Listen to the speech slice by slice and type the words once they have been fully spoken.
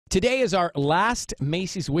Today is our last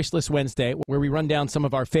Macy's Wishlist Wednesday, where we run down some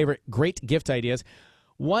of our favorite great gift ideas,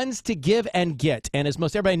 ones to give and get. And as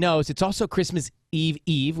most everybody knows, it's also Christmas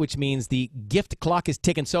Eve, which means the gift clock is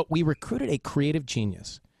ticking. So we recruited a creative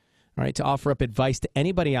genius, all right, to offer up advice to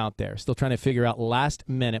anybody out there still trying to figure out last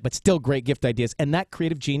minute, but still great gift ideas. And that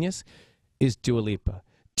creative genius is Dua Lipa.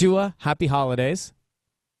 Dua, happy holidays.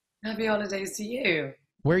 Happy holidays to you.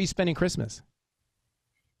 Where are you spending Christmas?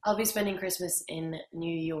 I'll be spending Christmas in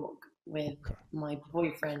New York with my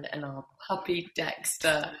boyfriend and our puppy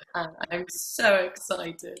Dexter, and I'm so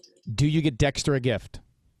excited. Do you get Dexter a gift?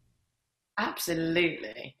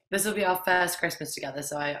 Absolutely. This will be our first Christmas together,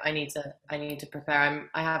 so I need to prepare.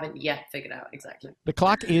 I haven't yet figured out exactly. The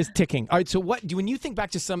clock is ticking. All right, so when you think back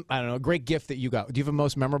to some, I don't know, a great gift that you got, do you have a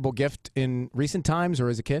most memorable gift in recent times or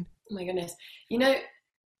as a kid? Oh my goodness. You know,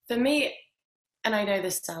 for me, and I know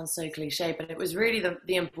this sounds so cliche, but it was really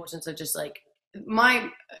the importance of just like, my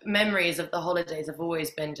memories of the holidays have always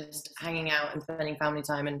been just hanging out and spending family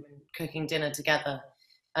time and cooking dinner together.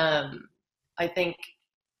 I think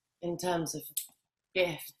in terms of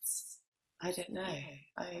gifts, I don't know.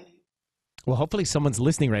 Well, hopefully someone's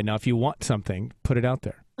listening right now. If you want something, put it out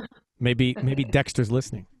there. Maybe Dexter's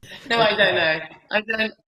listening. No, I don't know. I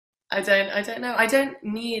don't know. I don't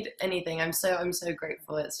need anything. I'm so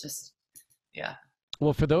grateful. It's just, yeah.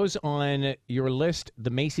 Well, for those on your list, the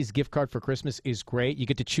Macy's gift card for Christmas is great. You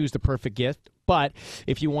get to choose the perfect gift. But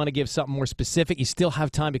if you want to give something more specific, you still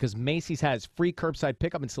have time because Macy's has free curbside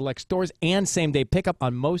pickup in select stores and same-day pickup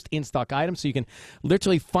on most in-stock items. So you can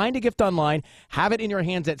literally find a gift online, have it in your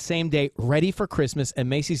hands that same day, ready for Christmas. And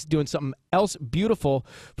Macy's is doing something else beautiful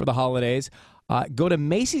for the holidays. Go to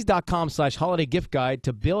Macys.com/holiday gift guide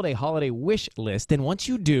to build a holiday wish list. And once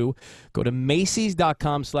you do, go to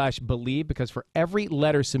Macys.com/believe, because for every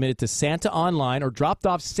letter submitted to Santa online or dropped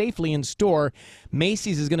off safely in store,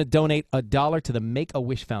 Macy's is going to donate $1 to the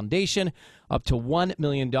Make-A-Wish Foundation, up to $1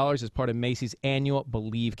 million as part of Macy's annual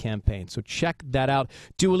Believe campaign. So check that out.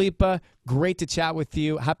 Dua Lipa, great to chat with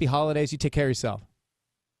you. Happy holidays. You take care of yourself.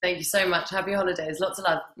 Thank you so much. Happy holidays. Lots of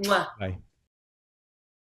love. Mwah. Bye.